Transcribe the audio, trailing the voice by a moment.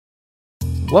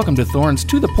Welcome to Thorne's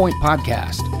To The Point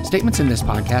podcast. Statements in this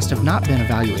podcast have not been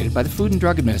evaluated by the Food and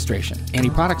Drug Administration. Any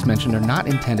products mentioned are not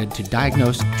intended to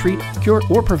diagnose, treat, cure,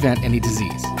 or prevent any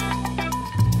disease.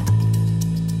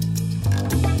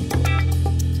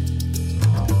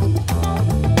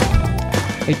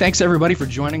 Hey, thanks everybody for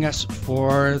joining us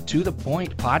for To The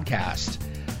Point podcast.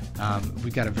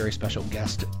 We've got a very special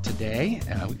guest today.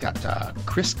 We've got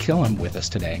Chris Killam with us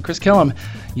today. And Chris Killam,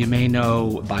 you may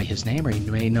know by his name, or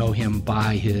you may know him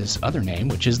by his other name,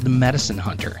 which is the Medicine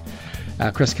Hunter.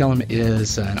 Chris Killam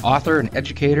is an author, an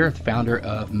educator, the founder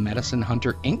of Medicine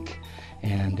Hunter, Inc.,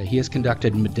 and he has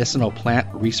conducted medicinal plant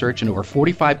research in over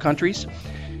 45 countries.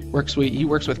 He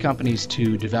works with companies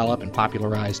to develop and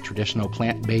popularize traditional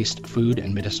plant-based food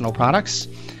and medicinal products.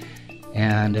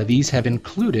 And these have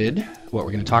included what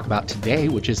we're going to talk about today,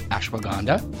 which is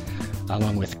ashwagandha,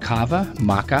 along with kava,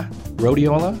 maca,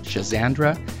 rhodiola,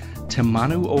 schizandra,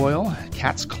 tamanu oil,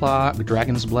 cat's claw,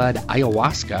 dragon's blood,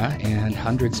 ayahuasca, and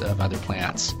hundreds of other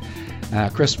plants.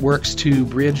 Chris works to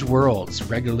bridge worlds,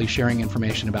 regularly sharing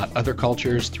information about other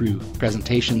cultures through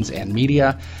presentations and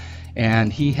media.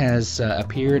 And he has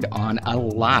appeared on a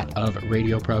lot of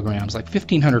radio programs, like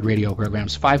 1,500 radio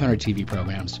programs, 500 TV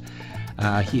programs.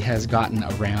 He has gotten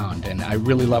around, and I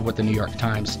really love what the New York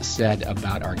Times said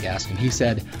about our guest. And he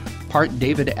said, part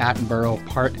David Attenborough,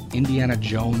 part Indiana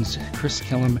Jones, Chris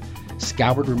Killam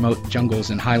scoured remote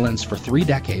jungles and highlands for 3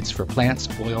 decades for plants,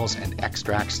 oils, and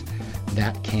extracts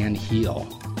that can heal.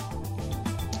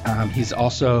 He's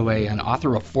also an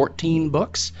author of 14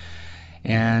 books,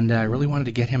 and I really wanted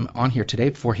to get him on here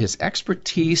today for his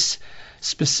expertise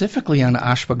specifically on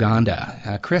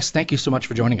ashwagandha. Chris, thank you so much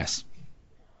for joining us.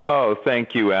 Oh,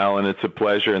 thank you, Alan. It's a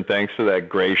pleasure, and thanks for that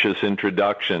gracious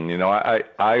introduction. You know,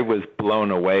 I was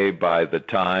blown away by the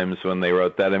Times when they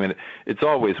wrote that. I mean, it's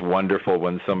always wonderful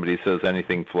when somebody says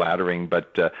anything flattering,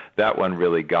 but that one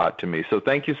really got to me. So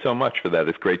thank you so much for that.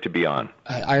 It's great to be on.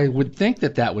 I would think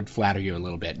that would flatter you a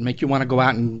little bit, make you want to go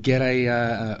out and get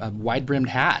a wide-brimmed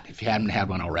hat if you hadn't had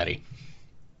one already.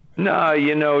 No,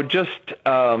 you know,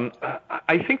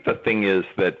 I think the thing is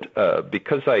that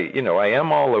because I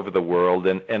am all over the world,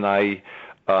 and I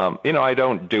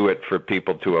don't do it for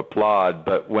people to applaud,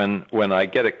 but when I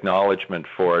get acknowledgement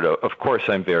for it, of course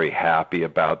I'm very happy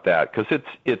about that, because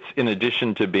it's in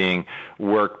addition to being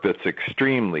work that's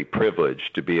extremely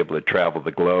privileged to be able to travel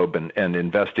the globe and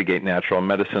investigate natural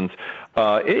medicines,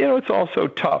 it's also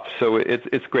tough. So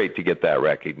it's great to get that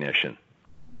recognition.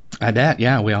 I bet,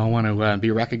 yeah. We all want to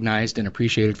be recognized and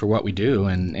appreciated for what we do,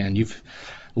 and you've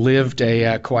lived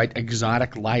a quite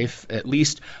exotic life, at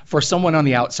least for someone on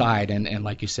the outside. And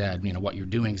like you said, what you're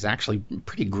doing is actually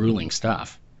pretty grueling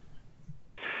stuff.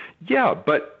 Yeah,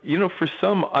 but for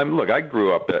some, I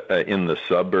grew up in the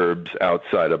suburbs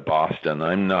outside of Boston.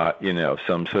 I'm not,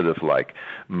 some sort of like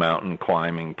mountain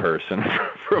climbing person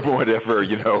from whatever,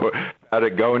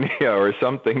 Patagonia or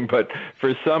something. But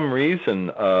for some reason,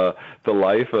 the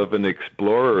life of an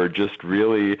explorer just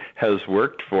really has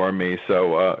worked for me.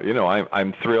 So,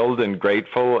 I'm thrilled and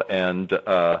grateful, and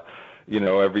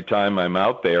every time I'm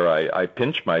out there, I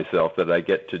pinch myself that I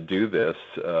get to do this,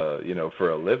 for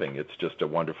a living. It's just a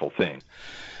wonderful thing.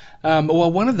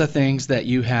 Well, one of the things that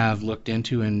you have looked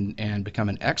into and become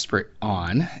an expert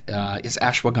on is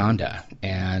ashwagandha.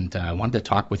 And I wanted to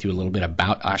talk with you a little bit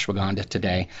about ashwagandha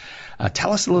today.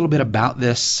 Tell us a little bit about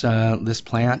this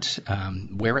plant,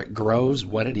 where it grows,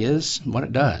 what it is, what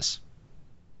it does.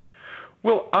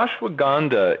 Well,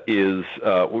 ashwagandha is,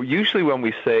 usually when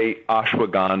we say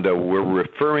ashwagandha, we're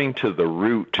referring to the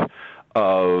root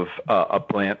of a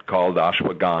plant called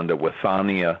ashwagandha,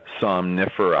 Withania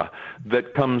somnifera,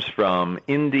 that comes from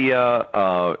India.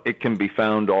 It can be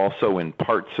found also in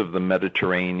parts of the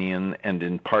Mediterranean and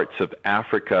in parts of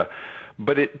Africa,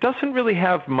 but it doesn't really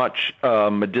have much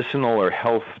medicinal or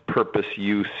health purpose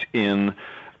use in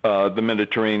the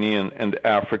Mediterranean and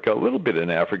Africa, a little bit in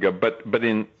Africa, but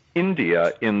in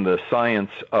India, in the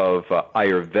science of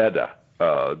Ayurveda,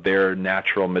 their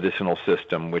natural medicinal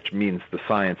system, which means the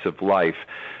science of life,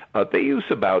 they use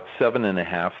about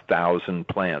 7,500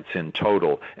 plants in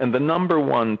total. And the number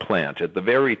one plant at the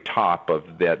very top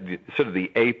of that, sort of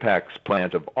the apex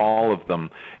plant of all of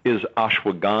them, is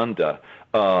ashwagandha.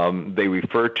 They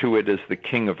refer to it as the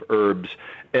king of herbs.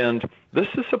 And this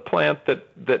is a plant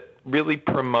that really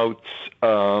promotes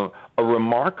a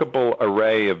remarkable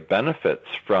array of benefits,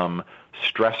 from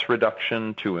stress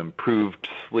reduction to improved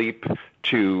sleep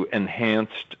to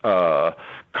enhanced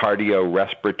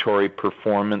cardiorespiratory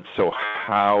performance, so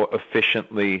how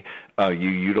efficiently you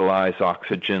utilize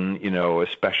oxygen,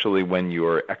 especially when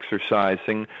you're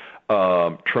exercising.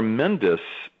 tremendous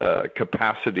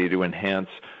capacity to enhance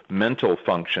mental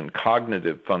function,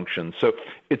 cognitive function. So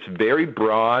it's very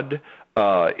broad.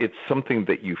 It's something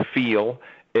that you feel.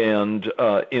 And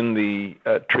in the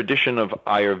tradition of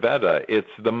Ayurveda,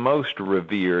 it's the most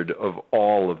revered of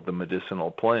all of the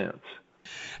medicinal plants.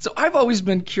 So I've always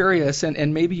been curious,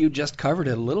 and maybe you just covered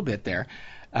it a little bit there.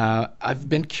 I've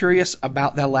been curious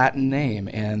about the Latin name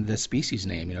and the species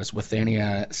name. It's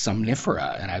Withania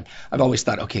somnifera, and I've always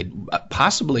thought, okay,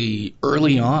 possibly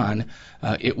early on,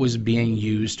 it was being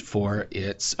used for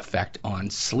its effect on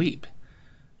sleep.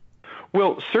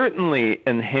 Well, certainly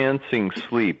enhancing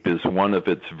sleep is one of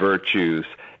its virtues,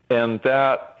 and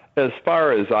that, as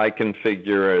far as I can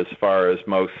figure, as far as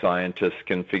most scientists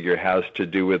can figure, has to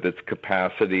do with its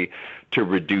capacity to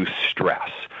reduce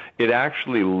stress. It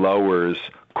actually lowers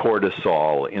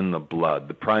cortisol in the blood,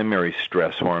 the primary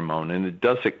stress hormone, and it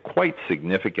does it quite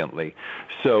significantly.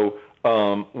 So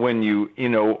when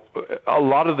a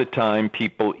lot of the time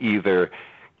people either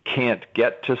can't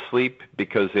get to sleep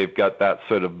because they've got that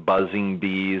sort of buzzing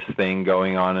bees thing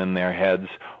going on in their heads,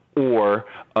 or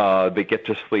they get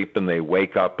to sleep and they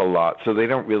wake up a lot, so they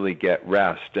don't really get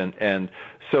rest. And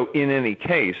so in any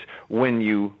case, when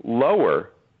you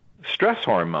lower stress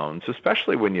hormones,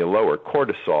 especially when you lower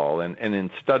cortisol, and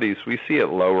in studies we see it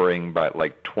lowering by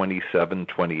like 27,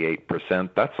 28%,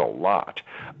 that's a lot.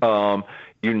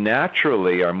 You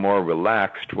naturally are more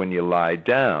relaxed when you lie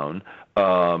down.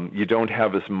 You don't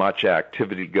have as much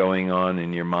activity going on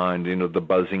in your mind, the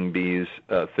buzzing bees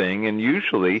thing, and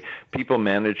usually people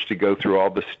manage to go through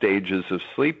all the stages of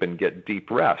sleep and get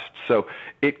deep rest. So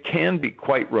it can be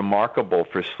quite remarkable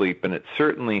for sleep, and it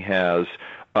certainly has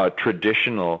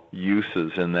traditional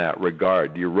uses in that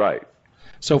regard. You're right.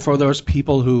 So for those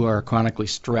people who are chronically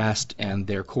stressed and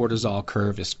their cortisol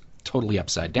curve is totally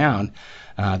upside down,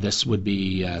 this would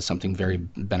be something very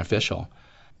beneficial.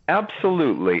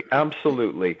 Absolutely,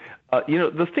 absolutely.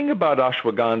 The thing about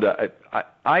ashwagandha,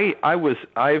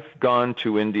 I've gone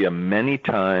to India many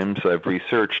times. I've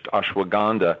researched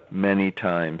ashwagandha many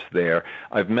times there.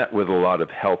 I've met with a lot of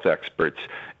health experts,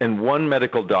 and one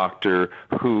medical doctor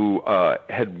who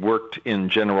had worked in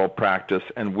general practice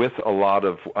and with a lot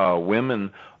of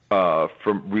women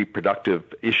from reproductive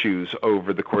issues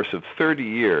over the course of 30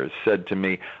 years said to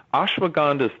me,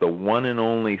 ashwagandha is the one and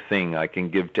only thing I can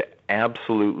give to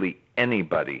absolutely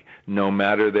anybody, no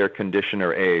matter their condition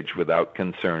or age, without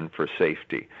concern for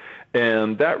safety.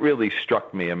 And that really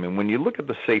struck me. I mean, when you look at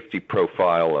the safety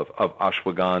profile of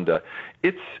ashwagandha,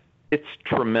 it's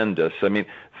tremendous. I mean,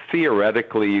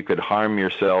 theoretically, you could harm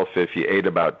yourself if you ate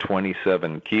about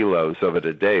 27 kilos of it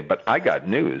a day. But I got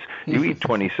news. You eat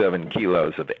 27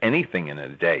 kilos of anything in a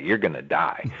day, you're going to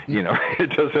die. It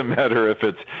doesn't matter if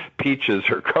it's peaches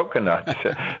or coconuts.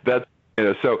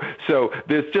 So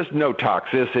there's just no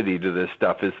toxicity to this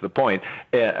stuff is the point.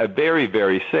 Very,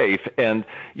 very safe. And,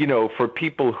 for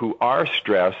people who are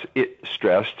stressed,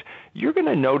 you're going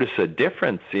to notice a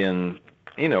difference in,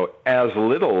 as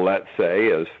little, let's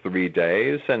say, as 3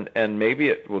 days, and maybe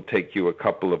it will take you a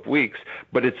couple of weeks,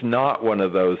 but it's not one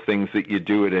of those things that you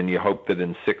do it and you hope that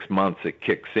in 6 months it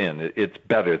kicks in. It's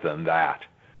better than that.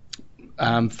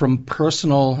 From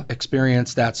personal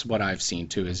experience, that's what I've seen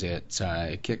too. Is it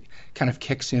kind of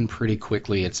kicks in pretty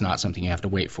quickly. It's not something you have to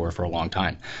wait for a long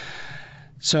time.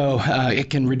 So it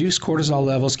can reduce cortisol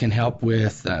levels, can help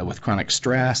with chronic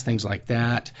stress, things like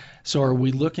that. So are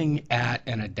we looking at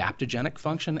an adaptogenic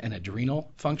function, an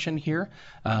adrenal function here,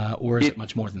 or is it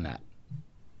much more than that?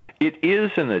 It is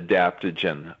an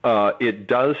adaptogen. It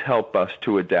does help us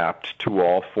to adapt to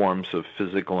all forms of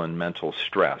physical and mental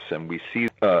stress, and we see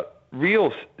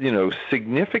real,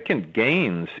 significant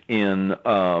gains in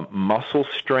muscle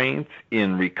strength,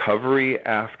 in recovery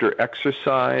after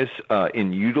exercise,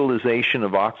 in utilization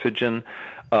of oxygen.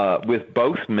 With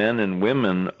both men and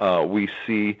women, we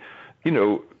see,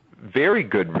 very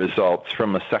good results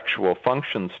from a sexual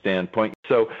function standpoint.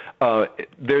 So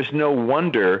there's no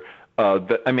wonder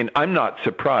I'm not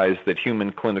surprised that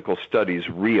human clinical studies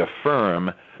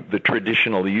reaffirm the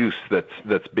traditional use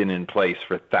that's been in place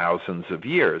for thousands of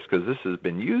years, because this has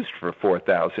been used for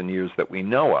 4,000 years that we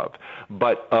know of.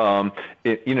 But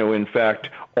in fact,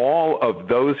 all of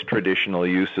those traditional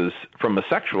uses from a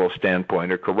sexual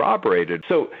standpoint are corroborated.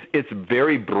 So it's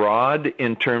very broad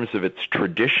in terms of its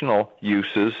traditional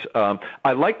uses.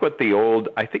 I like what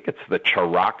I think it's the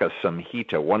Charaka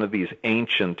Samhita, one of these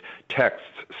ancient texts,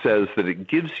 says that it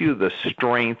gives you the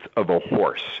strength of a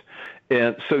horse.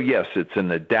 And so, yes, it's an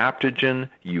adaptogen.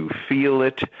 You feel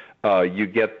it. You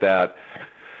get that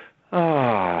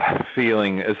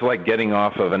Feeling it's like getting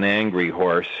off of an angry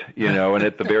horse, and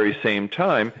at the very same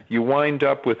time, you wind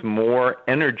up with more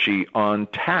energy on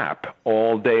tap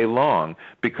all day long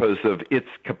because of its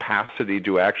capacity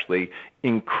to actually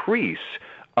increase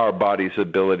our body's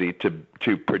ability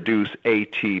to produce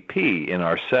ATP in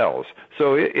our cells.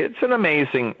 So it's an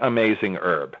amazing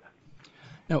herb.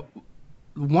 Now,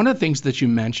 one of the things that you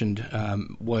mentioned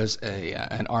was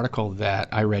an article that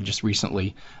I read just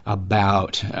recently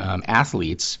about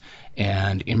athletes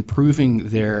and improving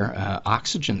their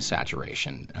oxygen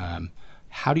saturation.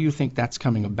 How do you think that's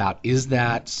coming about? Is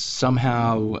that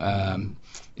somehow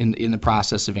in the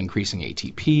process of increasing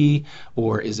ATP,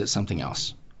 or is it something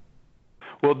else?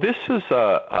 Well, this is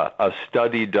a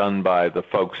study done by the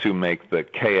folks who make the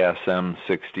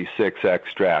KSM-66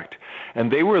 extract,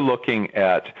 and they were looking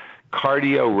at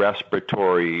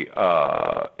cardiorespiratory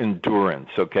endurance,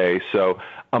 okay? So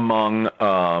among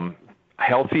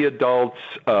healthy adults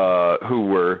who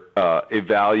were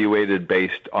evaluated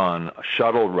based on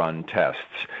shuttle run tests.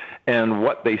 And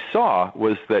what they saw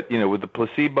was that, with the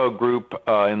placebo group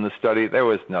in the study, there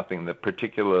was nothing that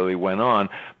particularly went on,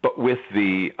 but with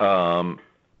the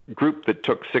group that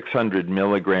took 600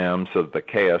 milligrams of the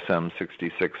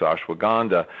KSM-66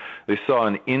 ashwagandha, they saw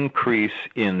an increase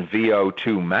in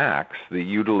VO2 max, the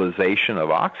utilization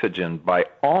of oxygen, by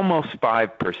almost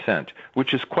 5%,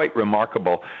 which is quite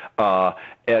remarkable.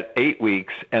 At 8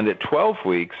 weeks and at 12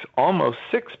 weeks, almost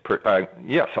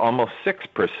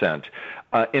 6%.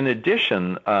 In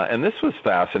addition, and this was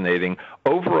fascinating,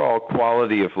 overall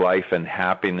quality of life and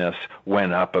happiness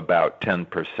went up about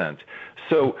 10%.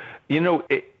 So,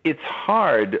 it's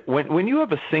hard when you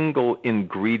have a single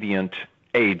ingredient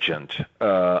agent,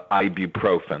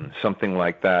 ibuprofen, something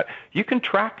like that, you can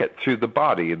track it through the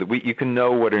body. You can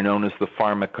know what are known as the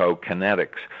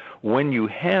pharmacokinetics. When you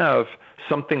have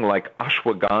something like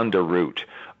ashwagandha root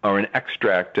or an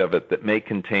extract of it that may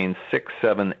contain 600,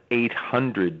 700,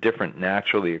 800 different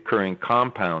naturally occurring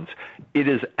compounds, it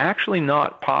is actually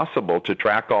not possible to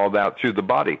track all that through the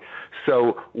body.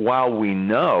 So while we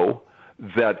know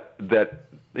that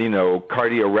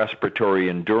cardiorespiratory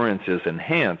endurance is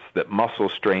enhanced, that muscle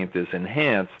strength is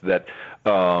enhanced, that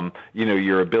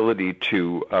your ability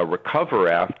to recover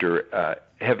after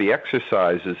heavy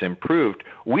exercise is improved,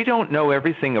 we don't know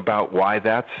everything about why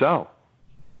that's so.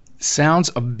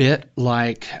 Sounds a bit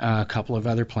like a couple of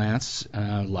other plants,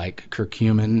 like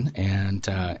curcumin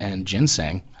and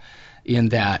ginseng, in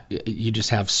that you just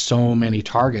have so many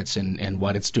targets in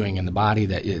what it's doing in the body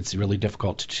that it's really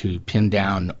difficult to pin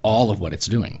down all of what it's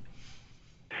doing.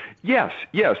 Yes,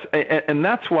 and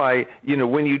that's why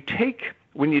when you take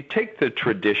the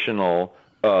traditional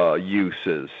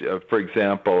uses, for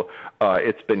example,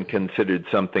 it's been considered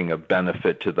something of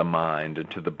benefit to the mind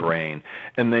and to the brain,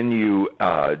 and then you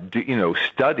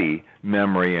study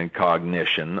memory and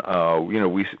cognition.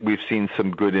 We've seen some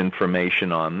good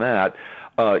information on that.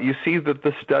 You see that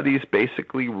the studies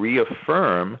basically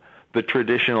reaffirm the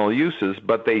traditional uses,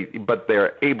 but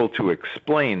they're able to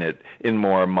explain it in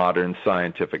more modern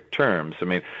scientific terms. I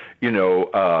mean,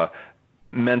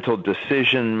 mental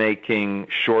decision making,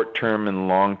 short-term and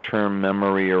long-term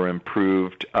memory are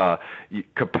improved.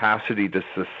 Capacity to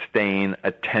sustain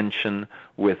attention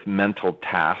with mental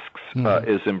tasks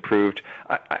is improved.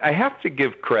 I have to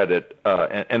give credit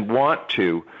and want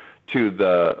to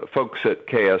the folks at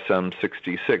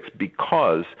KSM-66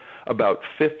 because about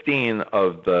 15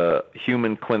 of the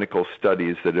human clinical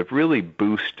studies that have really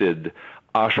boosted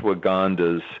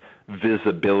ashwagandha's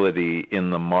visibility in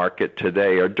the market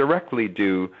today are directly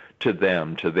due to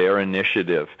them, to their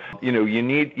initiative. You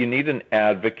need an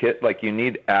advocate, like you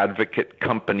need advocate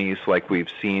companies like we've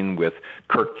seen with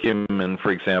curcumin, for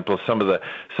example. Some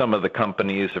of the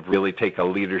companies have really taken a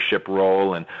leadership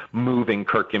role in moving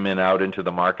curcumin out into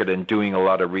the market and doing a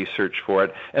lot of research for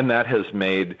it, and that has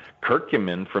made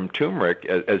curcumin from turmeric,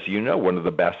 as you know, one of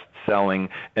the best selling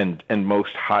and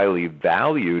most highly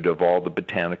valued of all the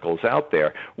botanicals out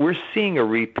there. We're seeing a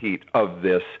repeat of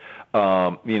this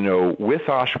with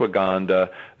ashwagandha,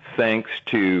 thanks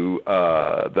to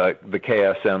the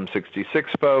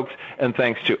KSM-66 folks, and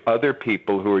thanks to other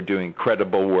people who are doing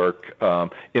credible work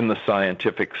in the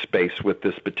scientific space with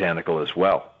this botanical as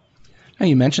well. Now,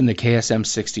 you mentioned the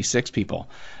KSM-66 people.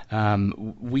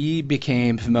 We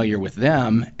became familiar with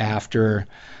them after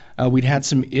we'd had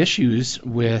some issues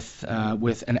with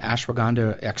an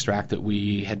ashwagandha extract that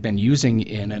we had been using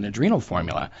in an adrenal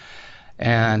formula.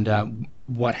 And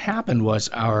what happened was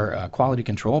our quality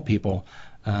control people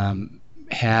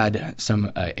had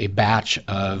a batch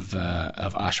of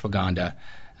ashwagandha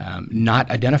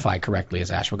not identify correctly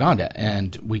as ashwagandha.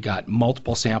 And we got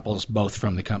multiple samples, both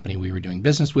from the company we were doing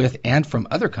business with and from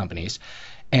other companies,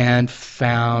 and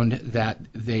found that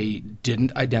they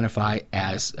didn't identify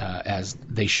as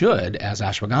they should as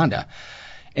ashwagandha.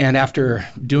 And after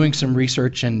doing some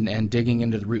research and digging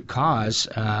into the root cause,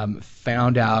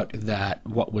 found out that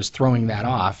what was throwing that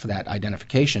off, that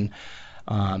identification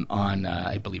on,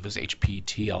 I believe it was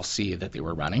HPTLC that they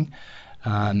were running,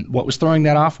 what was throwing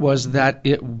that off was that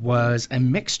it was a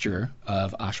mixture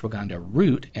of ashwagandha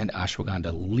root and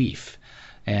ashwagandha leaf.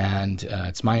 And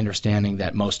it's my understanding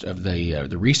that most of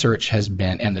the research has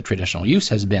been, and the traditional use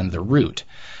has been, the root.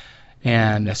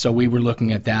 And so we were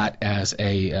looking at that as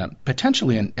a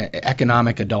potentially an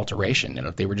economic adulteration. You know,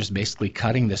 if they were just basically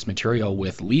cutting this material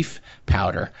with leaf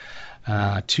powder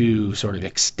to sort of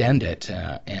extend it,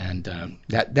 and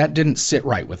that didn't sit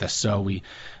right with us. So we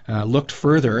looked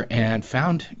further and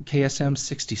found KSM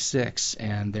 66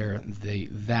 and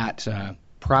that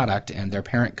product and their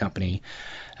parent company,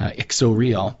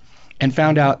 Ixoreal, and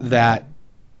found out that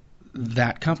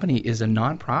that company is a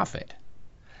nonprofit.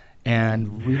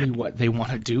 And really what they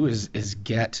want to do is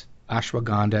get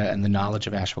ashwagandha and the knowledge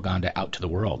of ashwagandha out to the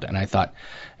world. And I thought,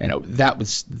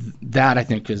 that I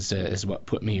think is what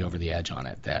put me over the edge on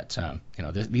it, that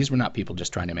these were not people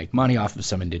just trying to make money off of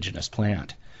some indigenous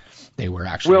plant. They were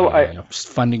actually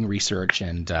funding research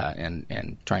and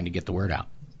trying to get the word out.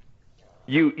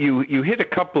 You hit a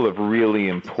couple of really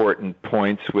important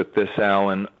points with this,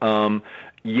 Alan.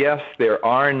 Yes, there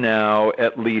are now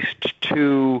at least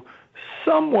two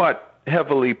somewhat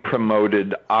heavily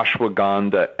promoted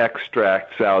ashwagandha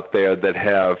extracts out there that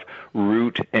have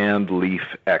root and leaf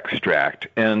extract.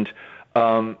 And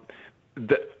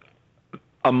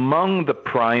among the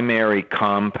primary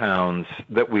compounds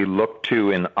that we look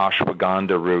to in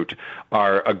ashwagandha root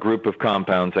are a group of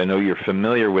compounds, I know you're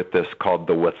familiar with this, called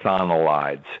the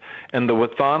withanolides. And the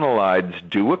withanolides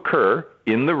do occur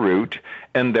in the root,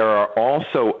 and there are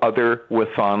also other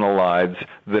withanolides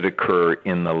that occur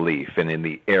in the leaf and in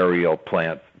the aerial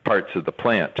plant parts of the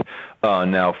plant.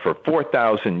 Now, for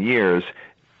 4,000 years,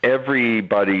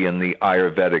 everybody in the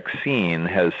Ayurvedic scene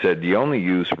has said you only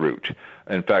use root.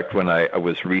 In fact, when I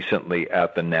was recently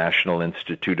at the National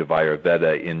Institute of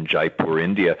Ayurveda in Jaipur,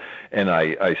 India, and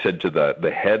I said to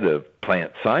the head of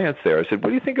plant science there, I said, what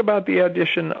do you think about the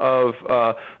addition of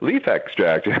leaf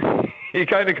extract? He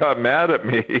kind of got mad at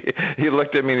me. He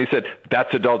looked at me and he said,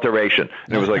 that's adulteration.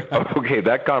 And it was like, okay,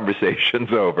 that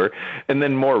conversation's over. And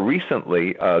then more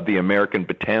recently, the American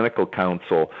Botanical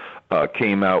Council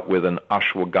came out with an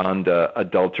ashwagandha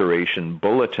adulteration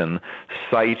bulletin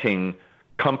citing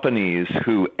companies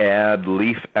who add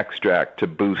leaf extract to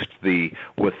boost the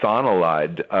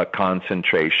withanolide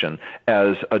concentration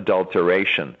as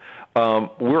adulteration.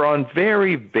 We're on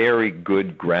very, very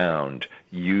good ground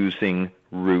using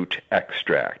root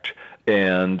extract,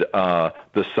 and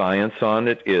the science on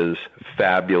it is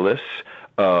fabulous.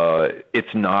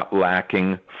 It's not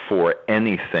lacking for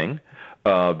anything.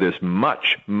 There's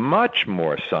much, much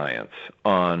more science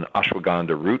on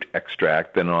ashwagandha root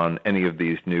extract than on any of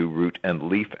these new root and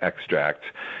leaf extracts.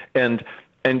 And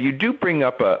you do bring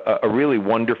up a really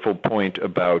wonderful point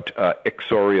about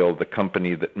Ixoreal, the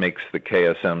company that makes the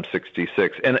KSM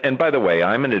 66. And by the way,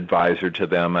 I'm an advisor to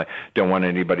them. I don't want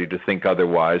anybody to think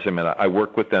otherwise. I mean, I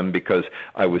work with them because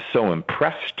I was so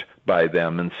impressed by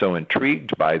them and so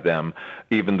intrigued by them,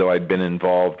 even though I'd been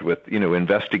involved with,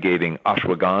 investigating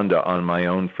ashwagandha on my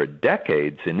own for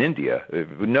decades in India.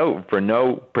 For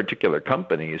no particular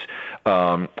companies,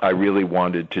 I really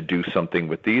wanted to do something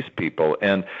with these people.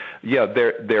 And yeah,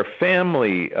 their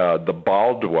family, the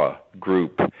Baldwa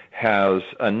group, has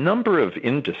a number of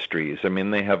industries. I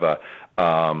mean, they have a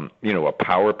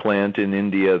power plant in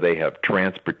India. They have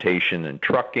transportation and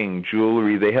trucking,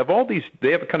 jewelry. They have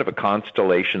they have kind of a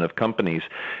constellation of companies,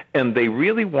 and they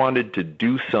really wanted to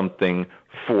do something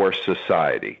for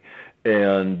society.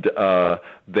 And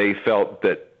they felt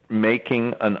that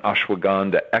making an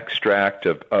ashwagandha extract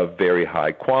of very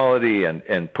high quality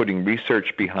and putting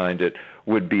research behind it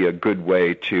would be a good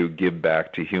way to give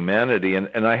back to humanity.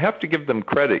 And I have to give them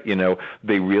credit.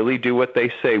 They really do what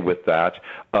they say with that.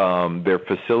 Their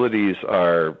facilities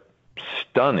are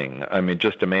stunning. I mean,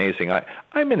 just amazing.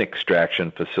 I'm in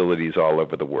extraction facilities all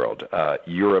over the world,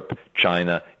 Europe,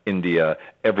 China, India,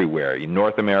 everywhere,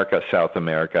 North America, South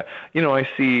America. I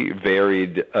see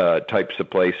varied types of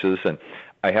places, and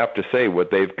I have to say what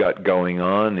they've got going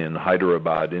on in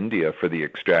Hyderabad, India for the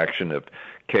extraction of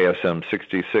KSM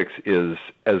 66 is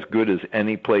as good as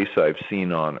any place I've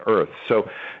seen on earth. So,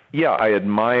 yeah, I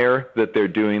admire that they're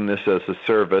doing this as a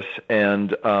service,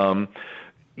 and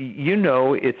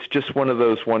it's just one of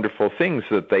those wonderful things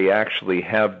that they actually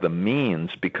have the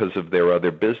means, because of their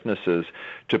other businesses,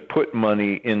 to put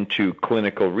money into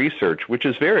clinical research, which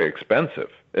is very expensive.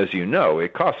 As you know,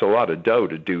 it costs a lot of dough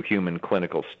to do human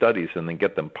clinical studies and then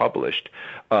get them published.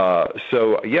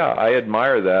 So, yeah, I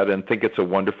admire that and think it's a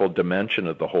wonderful dimension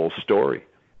of the whole story.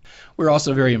 We're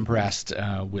also very impressed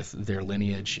with their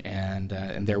lineage and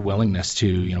their willingness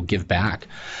to give back.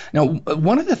 Now,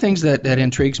 one of the things that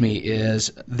intrigues me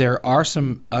is there are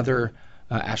some other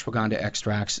ashwagandha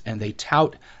extracts, and they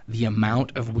tout the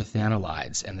amount of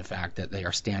withanolides and the fact that they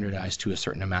are standardized to a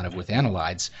certain amount of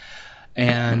withanolides.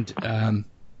 And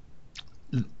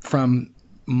from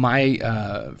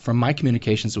my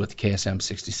communications with the KSM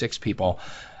 66 people,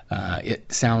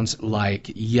 it sounds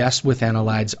like, yes,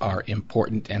 withanolides are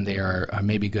important, and they are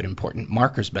maybe good important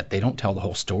markers, but they don't tell the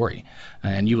whole story.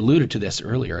 And you alluded to this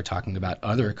earlier, talking about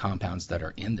other compounds that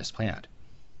are in this plant.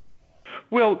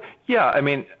 Well, yeah, I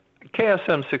mean,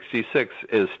 KSM 66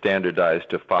 is standardized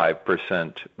to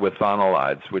 5%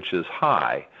 withanolides, which is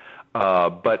high.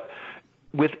 But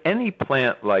with any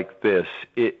plant like this,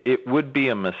 it would be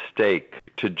a mistake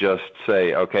to just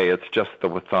say, okay, it's just the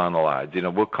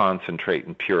withanolides. We'll concentrate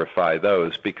and purify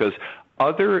those, because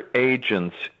other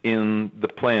agents in the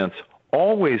plants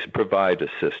always provide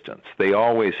assistance. They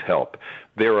always help.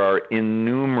 There are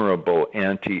innumerable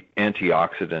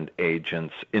antioxidant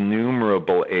agents,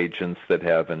 innumerable agents that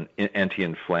have an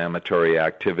anti-inflammatory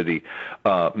activity,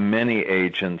 many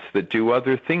agents that do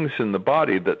other things in the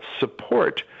body that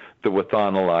support the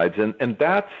withanolides, and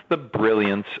that's the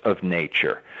brilliance of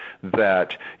nature.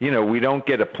 That we don't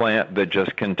get a plant that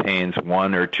just contains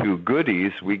one or two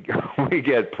goodies. We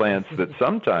get plants that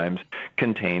sometimes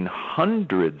contain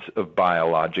hundreds of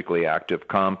biologically active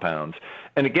compounds.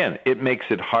 And again, it makes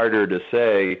it harder to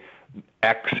say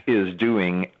X is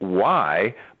doing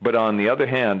Y, but on the other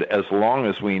hand, as long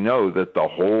as we know that the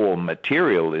whole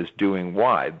material is doing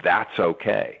Y, that's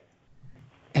okay.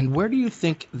 And where do you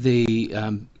think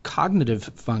the cognitive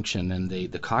function and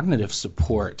the cognitive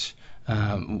support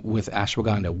with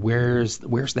ashwagandha,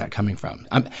 where's that coming from?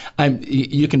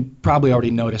 You can probably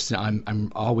already notice that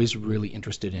I'm always really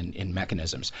interested in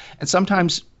mechanisms, and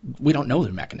sometimes we don't know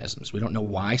the mechanisms. We don't know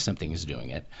why something is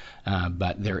doing it,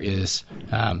 but there is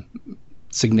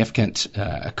significant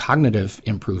cognitive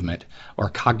improvement or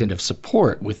cognitive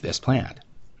support with this plant.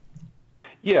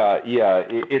 Yeah,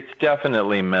 it's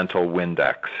definitely mental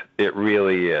Windex. It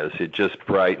really is. It just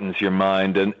brightens your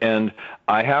mind, and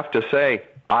I have to say,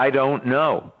 I don't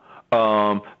know.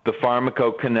 The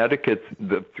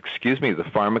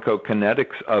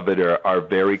pharmacokinetics of it are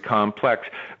very complex.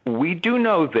 We do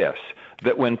know this,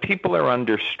 that when people are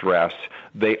under stress,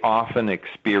 they often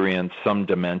experience some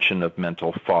dimension of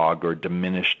mental fog or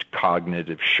diminished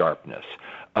cognitive sharpness.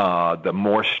 The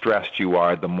more stressed you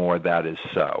are, the more that is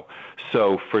so.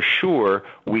 So for sure,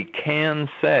 we can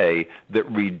say that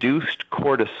reduced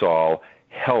cortisol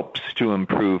helps to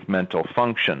improve mental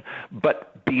function.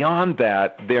 But beyond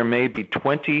that, there may be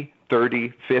 20,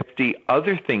 30, 50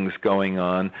 other things going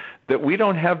on that we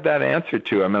don't have that answer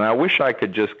to. I mean, I wish I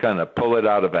could just kind of pull it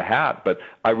out of a hat, but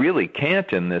I really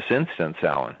can't in this instance,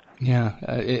 Alan. Yeah,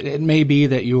 it may be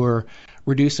that you're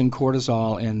reducing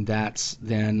cortisol, and that's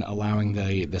then allowing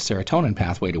the serotonin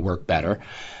pathway to work better,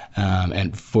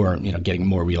 and for getting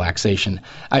more relaxation.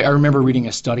 I remember reading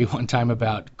a study one time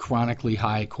about chronically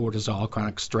high cortisol,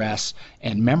 chronic stress,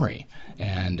 and memory.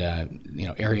 And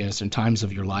areas and times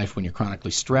of your life when you're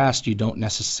chronically stressed, you don't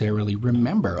necessarily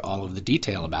remember all of the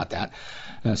detail about that.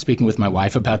 Speaking with my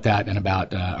wife about that and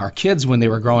about our kids when they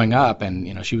were growing up,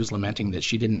 and she was lamenting that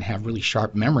she didn't have really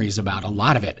sharp memories about a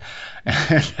lot of it.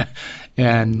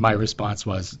 And my response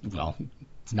was, well,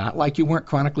 it's not like you weren't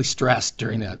chronically stressed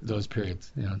during those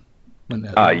periods, when the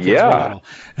kids were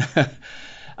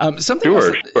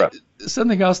little.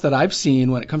 Something else that I've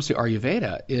seen when it comes to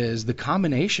Ayurveda is the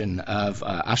combination of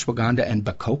ashwagandha and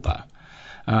bacopa.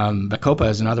 Bacopa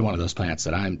is another one of those plants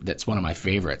that's one of my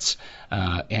favorites,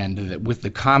 and with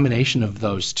the combination of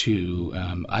those two,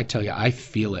 I tell you, I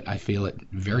feel it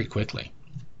very quickly.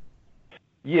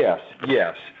 Yes.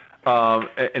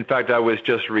 In fact, I was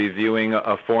just reviewing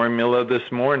a formula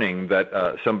this morning that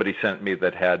somebody sent me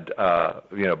that had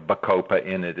bacopa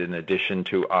in it in addition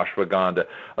to ashwagandha,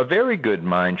 a very good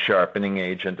mind-sharpening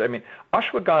agent. I mean,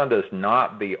 ashwagandha is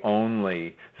not the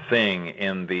only thing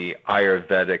in the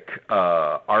Ayurvedic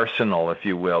arsenal, if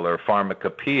you will, or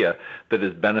pharmacopoeia that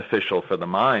is beneficial for the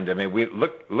mind. I mean, we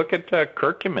look at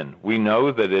curcumin. We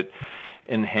know that it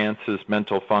enhances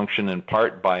mental function in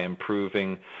part by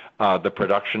improving the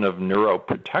production of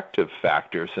neuroprotective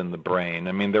factors in the brain.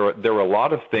 I mean, there are a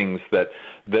lot of things that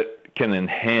can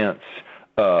enhance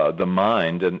the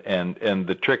mind, and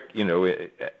the trick,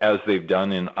 as they've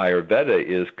done in Ayurveda,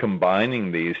 is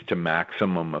combining these to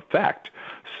maximum effect.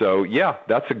 So yeah,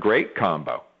 that's a great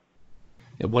combo.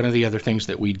 One of the other things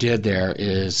that we did there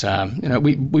is,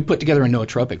 we put together a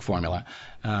nootropic formula,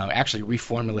 actually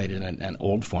reformulated an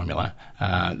old formula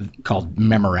called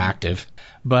Memoractive,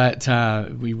 but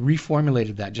we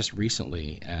reformulated that just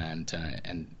recently and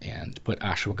put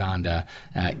ashwagandha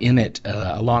in it,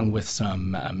 along with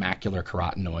some macular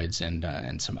carotenoids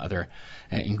and some other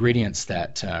ingredients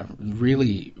that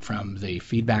really, from the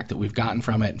feedback that we've gotten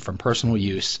from it and from personal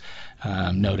use,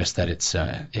 noticed that it's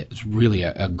really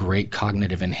a great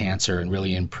cognitive enhancer and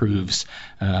really improves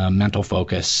mental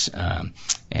focus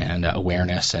and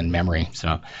awareness and memory.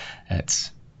 So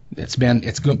it's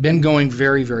been going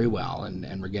very, very well,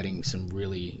 and we're getting some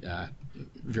really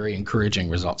very encouraging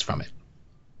results from it.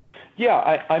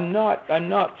 Yeah, I'm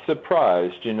not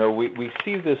surprised. We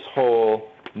see this whole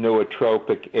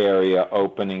nootropic area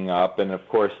opening up, and of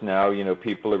course now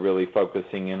people are really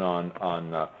focusing in on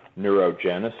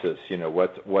neurogenesis.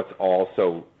 What's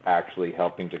also actually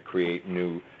helping to create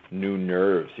new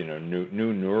nerves,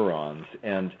 new neurons,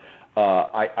 and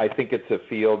I think it's a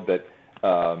field that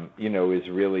is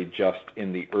really just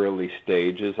in the early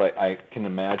stages. I can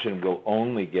imagine we'll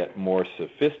only get more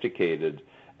sophisticated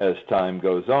as time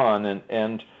goes on,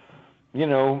 and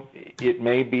it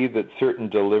may be that certain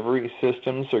delivery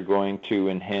systems are going to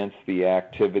enhance the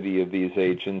activity of these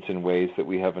agents in ways that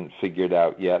we haven't figured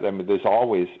out yet. I mean, there's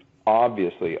always,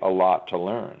 obviously, a lot to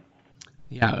learn.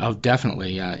 Yeah,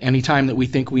 definitely. Anytime that we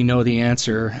think we know the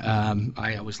answer,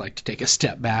 I always like to take a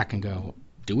step back and go,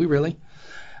 do we really?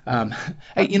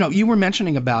 Hey, you were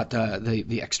mentioning about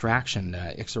the extraction,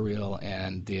 Ixoreal,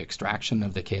 and the extraction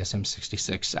of the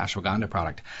KSM-66 ashwagandha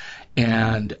product,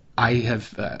 and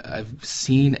I've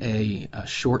seen a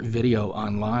short video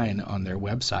online on their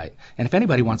website, and if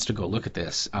anybody wants to go look at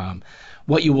this,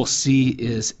 what you will see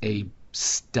is a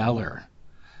stellar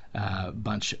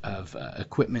bunch of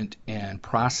equipment and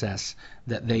process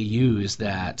that they use.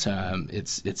 That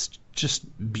it's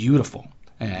just beautiful.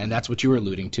 And that's what you were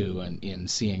alluding to in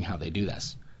seeing how they do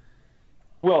this.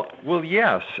 Well,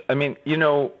 yes. I mean,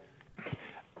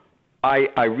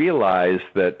 I realize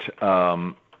that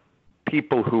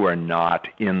people who are not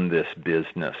in this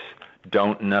business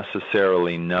don't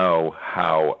necessarily know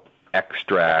how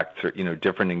extracts or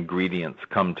different ingredients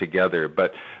come together.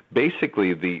 But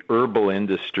basically, the herbal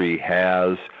industry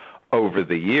has, over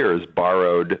the years,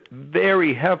 borrowed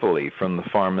very heavily from the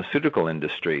pharmaceutical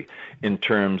industry in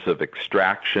terms of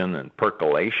extraction and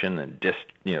percolation and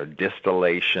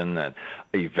distillation and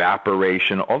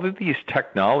evaporation. All of these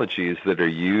technologies that are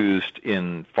used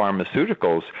in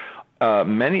pharmaceuticals,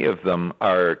 many of them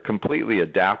are completely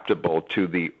adaptable to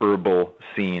the herbal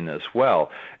scene as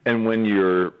well. And when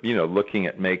you're, looking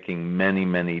at making many,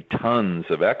 many tons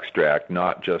of extract,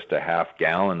 not just a half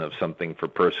gallon of something for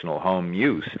personal home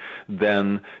use,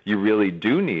 then you really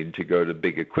do need to go to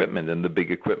big equipment. And the big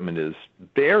equipment is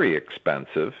very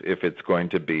expensive if it's going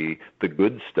to be the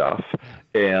good stuff.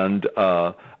 And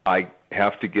I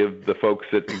have to give the folks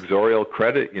at Ixoreal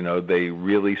credit. They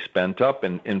really spent up.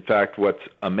 And in fact, what's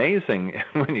amazing,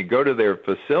 when you go to their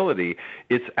facility,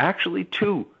 it's actually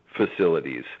two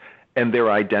facilities, and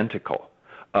they're identical.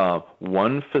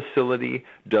 One facility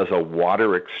does a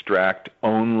water extract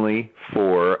only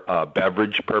for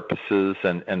beverage purposes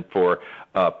and for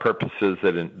purposes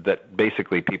that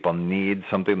basically people need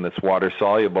something that's water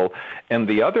soluble. And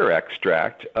the other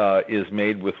extract is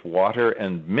made with water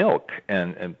and milk.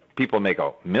 And people may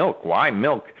go, milk? Why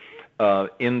milk?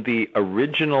 In the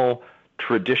original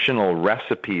traditional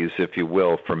recipes, if you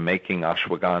will, for making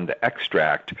ashwagandha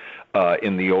extract,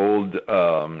 in the old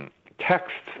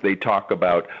texts, they talk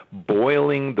about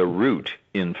boiling the root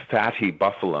in fatty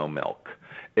buffalo milk.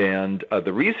 And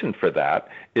the reason for that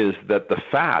is that the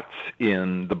fats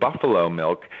in the buffalo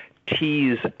milk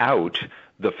tease out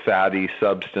the fatty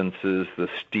substances, the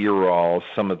sterols,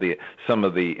 some of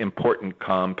the important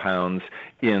compounds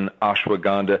in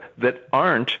ashwagandha that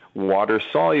aren't water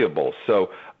soluble.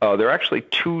 So there are actually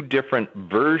two different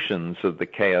versions of the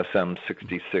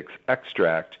KSM-66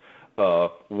 extract.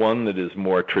 One that is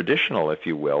more traditional, if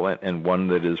you will, and one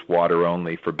that is water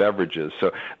only for beverages.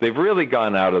 So they've really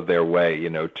gone out of their way,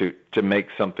 to make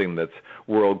something that's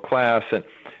world class. And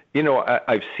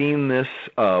I've seen this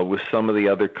with some of the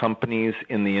other companies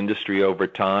in the industry over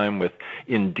time, with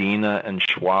Indena and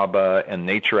Schwaba and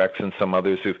NatureX and some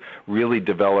others who've really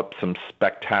developed some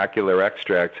spectacular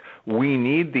extracts. We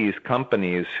need these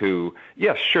companies who,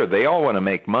 yes, sure, they all want to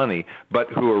make money, but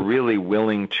who are really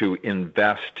willing to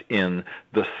invest in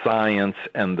the science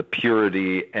and the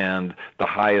purity and the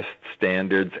highest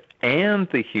standards and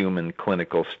the human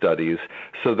clinical studies,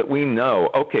 so that we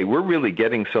know, okay, we're really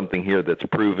getting something here that's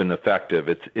proven effective.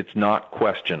 It's not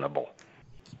questionable.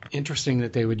 Interesting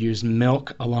that they would use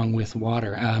milk along with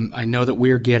water. I know that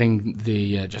we're getting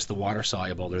the just the water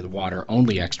soluble or the water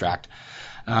only extract.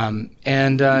 There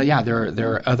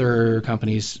are other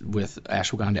companies with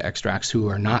ashwagandha extracts who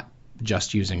are not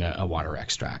just using a water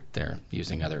extract. They're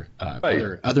using other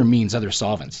means, other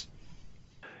solvents.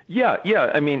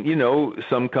 Yeah. I mean,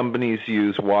 some companies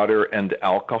use water and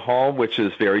alcohol, which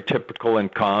is very typical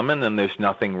and common, and there's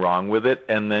nothing wrong with it.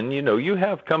 And then, you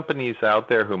have companies out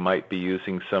there who might be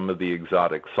using some of the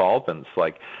exotic solvents,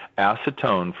 like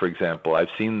acetone, for example.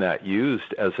 I've seen that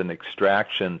used as an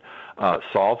extraction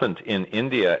solvent in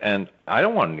India, and I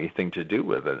don't want anything to do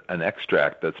with an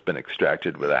extract that's been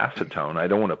extracted with acetone. I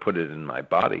don't want to put it in my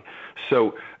body.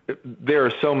 So there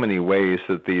are so many ways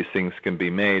that these things can be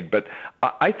made, but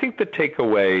I think the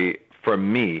takeaway for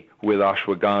me with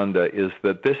ashwagandha is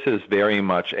that this is very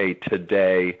much a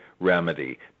today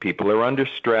remedy. People are under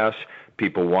stress.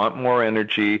 People want more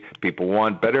energy. People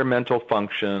want better mental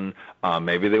function.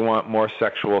 Maybe they want more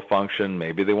sexual function.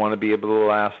 Maybe they want to be able to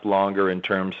last longer in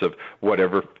terms of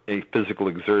whatever physical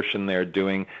exertion they're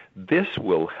doing. This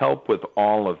will help with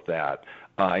all of that.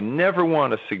 I never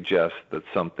want to suggest that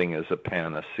something is a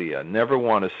panacea. Never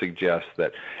want to suggest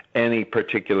that any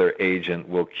particular agent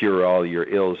will cure all your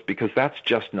ills, because that's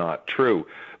just not true.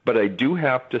 But I do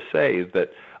have to say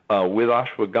that with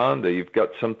ashwagandha, you've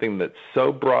got something that's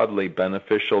so broadly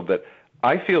beneficial that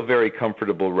I feel very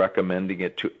comfortable recommending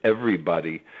it to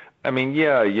everybody. I mean,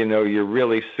 you're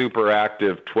really super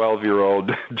active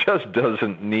 12-year-old just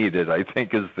doesn't need it, I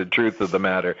think, is the truth of the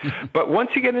matter. But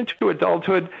once you get into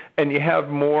adulthood and you have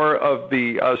more of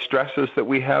the stresses that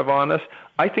we have on us,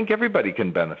 I think everybody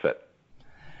can benefit.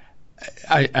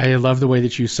 I love the way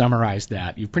that you summarized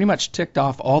that. You've pretty much ticked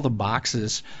off all the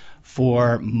boxes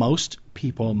for most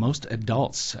people, most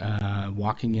adults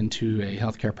walking into a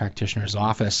healthcare practitioner's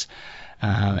office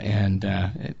and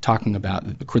talking about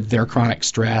their chronic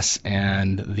stress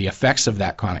and the effects of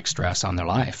that chronic stress on their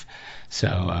life.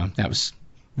 So that was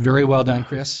very well done,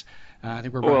 Chris. I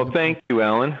think thank you,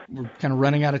 Alan. We're kind of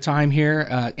running out of time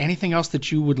here. Anything else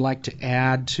that you would like to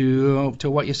add to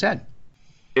what you said?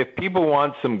 If people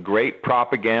want some great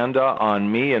propaganda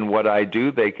on me and what I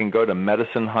do, they can go to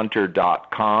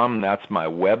medicinehunter.com. That's my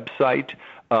website.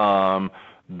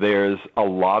 There's a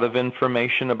lot of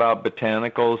information about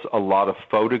botanicals, a lot of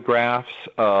photographs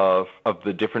of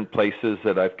the different places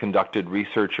that I've conducted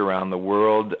research around the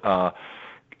world,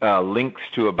 links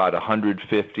to about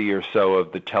 150 or so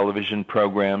of the television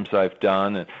programs I've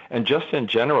done, and just in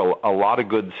general, a lot of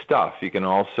good stuff. You can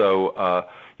also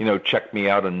check me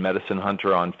out on Medicine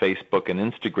Hunter on Facebook and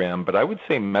Instagram, but I would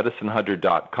say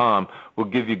medicinehunter.com will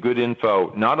give you good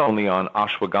info not only on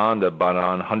ashwagandha, but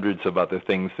on hundreds of other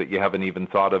things that you haven't even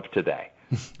thought of today.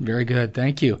 Very good.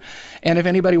 Thank you. And if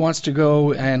anybody wants to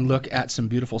go and look at some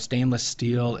beautiful stainless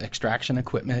steel extraction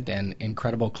equipment and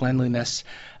incredible cleanliness,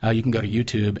 you can go to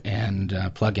YouTube and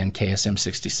plug in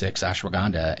KSM66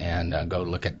 ashwagandha and go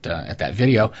look at that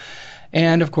video.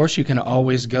 And, of course, you can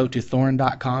always go to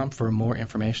thorne.com for more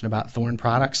information about Thorne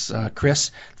products.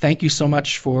 Chris, thank you so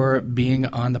much for being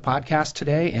on the podcast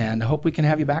today, and I hope we can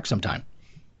have you back sometime.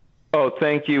 Oh,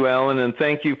 thank you, Alan, and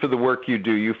thank you for the work you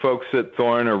do. You folks at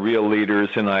Thorne are real leaders,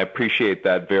 and I appreciate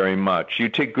that very much. You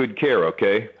take good care,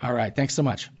 okay? All right. Thanks so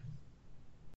much.